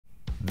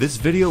This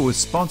video is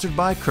sponsored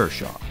by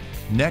Kershaw,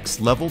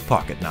 Next Level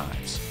Pocket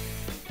Knives.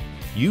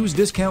 Use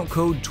discount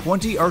code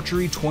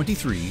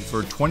 20archery23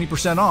 for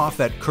 20%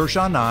 off at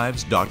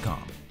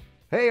kershawknives.com.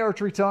 Hey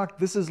Archery Talk,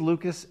 this is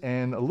Lucas,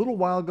 and a little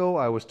while ago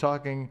I was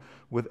talking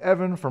with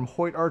Evan from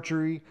Hoyt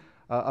Archery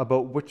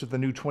about which of the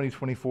new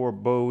 2024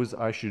 bows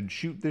I should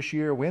shoot this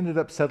year. We ended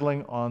up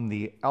settling on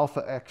the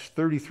Alpha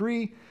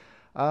X33,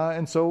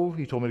 and so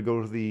he told me to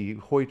go to the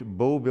Hoyt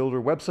Bow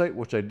Builder website,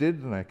 which I did,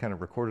 and I kind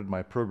of recorded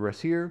my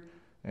progress here.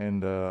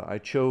 And I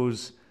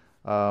chose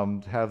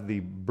to have the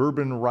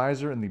bourbon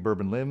riser and the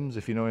bourbon limbs.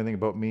 If you know anything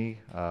about me,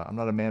 I'm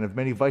not a man of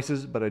many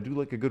vices, but I do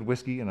like a good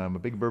whiskey, and I'm a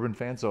big bourbon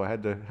fan, so I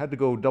had to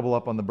go double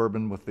up on the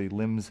bourbon with the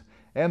limbs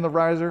and the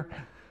riser.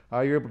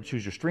 You're able to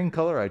choose your string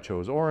color. I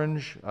chose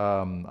orange.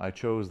 I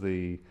chose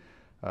the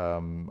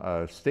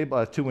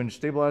 2-inch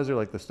stabilizer,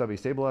 like the stubby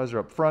stabilizer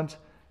up front.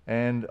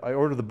 And I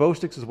ordered the bow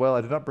sticks as well.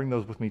 I did not bring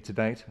those with me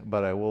tonight,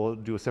 but I will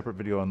do a separate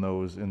video on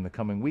those in the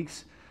coming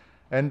weeks.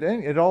 And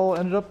it all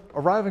ended up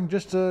arriving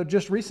just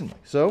recently.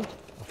 So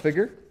I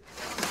figure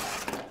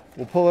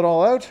we'll pull it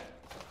all out,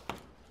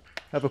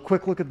 have a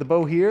quick look at the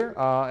bow here,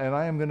 and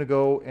I am going to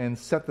go and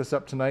set this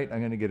up tonight. I'm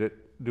going to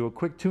do a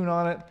quick tune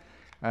on it,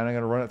 and I'm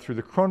going to run it through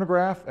the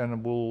chronograph,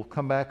 and we'll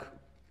come back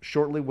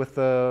shortly with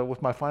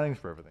my findings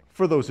for everything.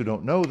 For those who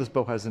don't know, this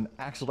bow has an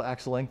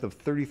axle-to-axle length of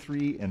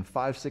 33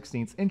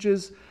 5/16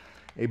 inches,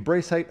 a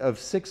brace height of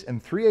 6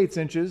 3/8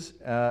 inches,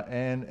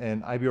 and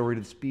an IBO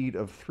rated speed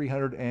of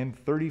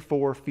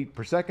 334 feet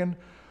per second.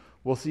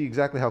 We'll see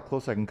exactly how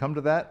close I can come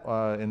to that.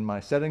 In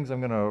my settings, I'm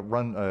going to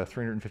run a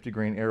 350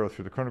 grain arrow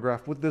through the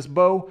chronograph with this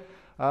bow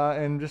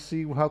and just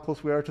see how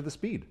close we are to the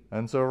speed.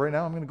 And so right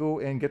now I'm going to go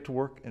and get to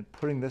work and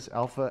putting this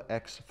Alpha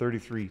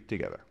X33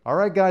 together. All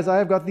right, guys, I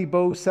have got the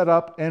bow set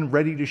up and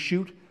ready to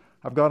shoot.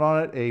 I've got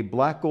on it a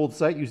black gold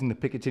sight using the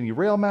Picatinny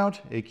rail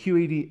mount, a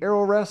Q80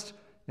 arrow rest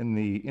in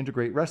the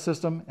Integrate rest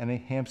system, and a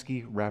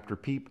Hamskea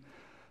Raptor peep.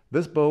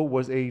 This bow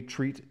was a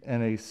treat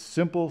and a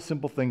simple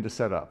thing to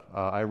set up.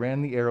 I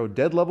ran the arrow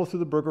dead level through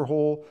the burger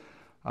hole,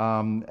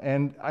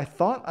 and I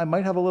thought I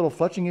might have a little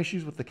fletching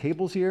issues with the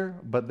cables here,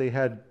 but they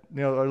had,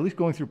 or at least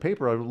going through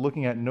paper, I was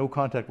looking at no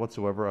contact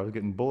whatsoever. I was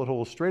getting bullet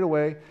holes straight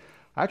away.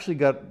 I actually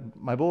got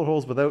my bullet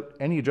holes without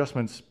any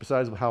adjustments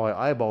besides how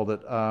I eyeballed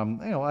it.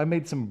 I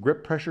made some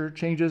grip pressure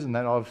changes, and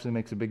that obviously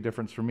makes a big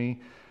difference for me.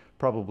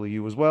 Probably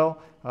you as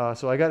well.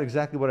 So I got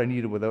exactly what I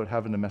needed without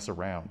having to mess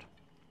around.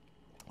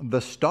 The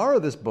star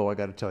of this bow, I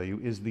got to tell you,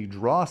 is the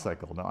draw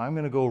cycle. Now I'm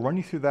going to go run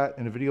you through that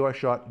in a video I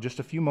shot just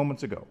a few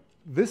moments ago.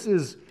 This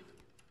is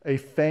a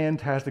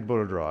fantastic bow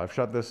to draw. I've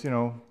shot this,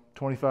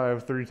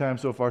 25, 30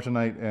 times so far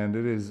tonight, and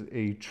it is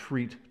a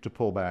treat to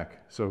pull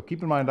back. So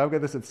keep in mind, I've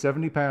got this at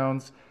 70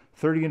 pounds,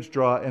 30-inch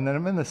draw, and then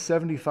I'm in the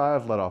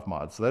 75 let-off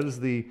mod. So that is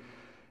the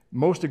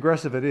most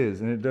aggressive it is,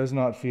 and it does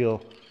not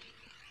feel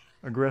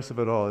aggressive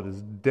at all. It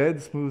is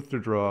dead smooth to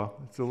draw.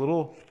 It's a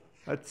little,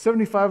 at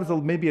 75 it's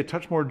maybe a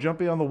touch more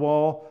jumpy on the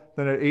wall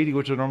than at 80,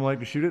 which I normally like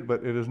to shoot it,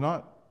 but it is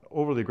not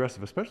overly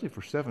aggressive, especially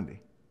for 70.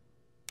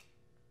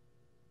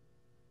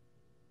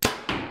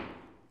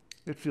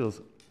 It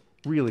feels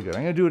really good.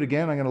 I'm going to do it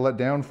again. I'm going to let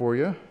down for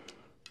you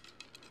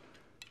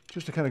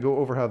just to kind of go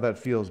over how that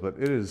feels, but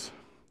it is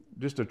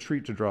just a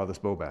treat to draw this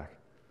bow back.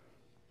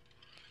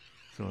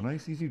 So a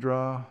nice easy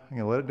draw. I'm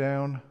going to let it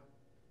down.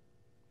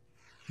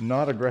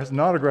 Not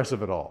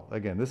aggressive at all.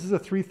 Again, this is a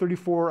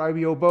 334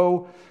 IBO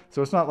bow,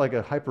 so it's not like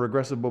a hyper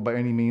aggressive bow by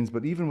any means,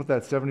 but even with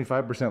that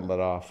 75% let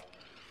off,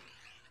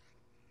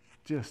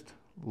 just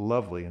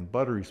lovely and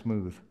buttery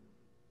smooth.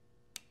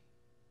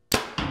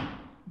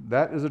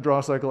 That is a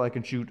draw cycle I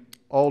can shoot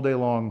all day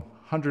long,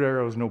 100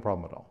 arrows, no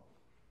problem at all.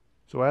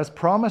 So as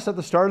promised at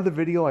the start of the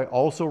video, I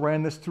also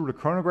ran this through the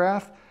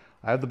chronograph.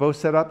 I have the bow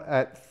set up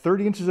at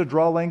 30 inches of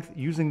draw length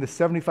using the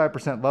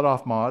 75% let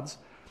off mods,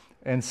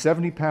 and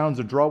 70 pounds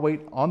of draw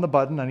weight on the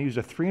button. I used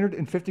a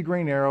 350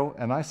 grain arrow,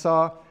 and I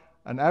saw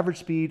an average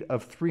speed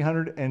of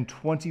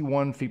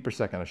 321 feet per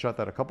second. I shot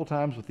that a couple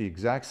times with the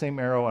exact same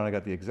arrow, and I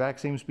got the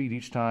exact same speed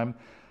each time.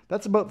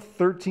 That's about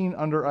 13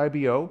 under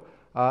IBO,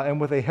 and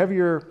with a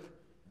heavier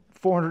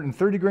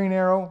 430 grain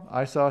arrow,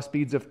 I saw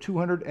speeds of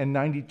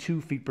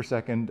 292 feet per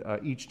second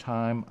each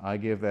time I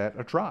gave that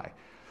a try.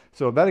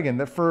 So that,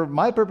 again, for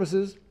my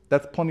purposes,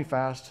 that's plenty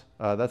fast.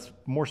 That's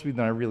more speed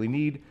than I really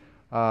need.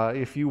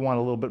 If you want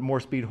a little bit more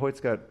speed,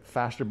 Hoyt's got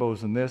faster bows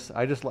than this.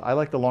 I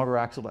like the longer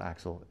axle to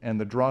axle, and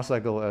the draw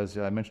cycle, as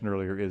I mentioned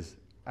earlier, is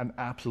an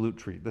absolute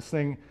treat. This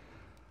thing,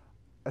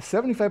 a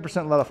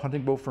 75% let off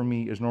hunting bow for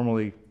me is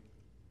normally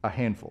a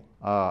handful.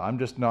 I'm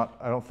just not,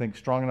 I don't think,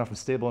 strong enough and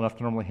stable enough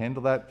to normally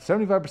handle that.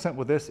 75%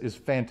 with this is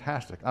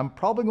fantastic. I'm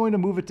probably going to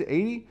move it to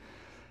 80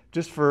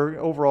 just for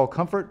overall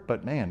comfort,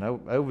 but man,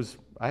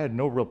 I had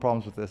no real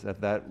problems with this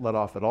at that let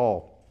off at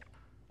all.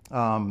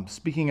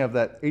 Speaking of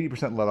that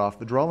 80% let off,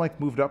 the draw length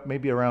moved up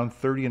maybe around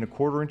 30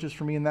 1/4 inches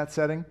for me in that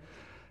setting,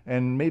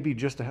 and maybe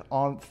just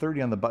on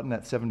 30 on the button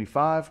at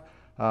 75.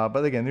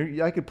 But again,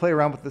 I could play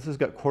around with this. This has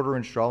got 1/4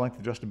 inch draw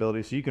length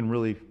adjustability, so you can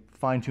really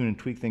fine tune and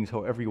tweak things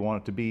however you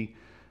want it to be.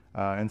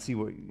 and see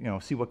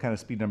what kind of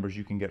speed numbers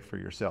you can get for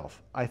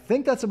yourself. I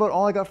think that's about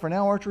all I got for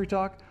now, Archery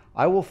Talk.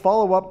 I will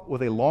follow up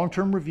with a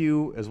long-term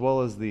review as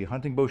well as the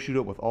hunting bow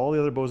shootout with all the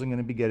other bows I'm going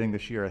to be getting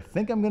this year. I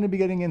think I'm going to be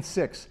getting in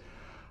 6.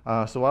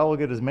 So I will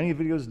get as many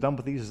videos done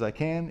with these as I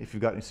can. If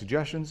you've got any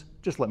suggestions,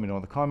 just let me know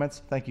in the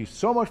comments. Thank you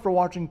so much for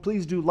watching.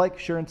 Please do like,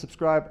 share, and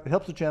subscribe. It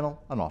helps the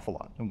channel an awful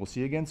lot. And we'll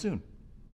see you again soon.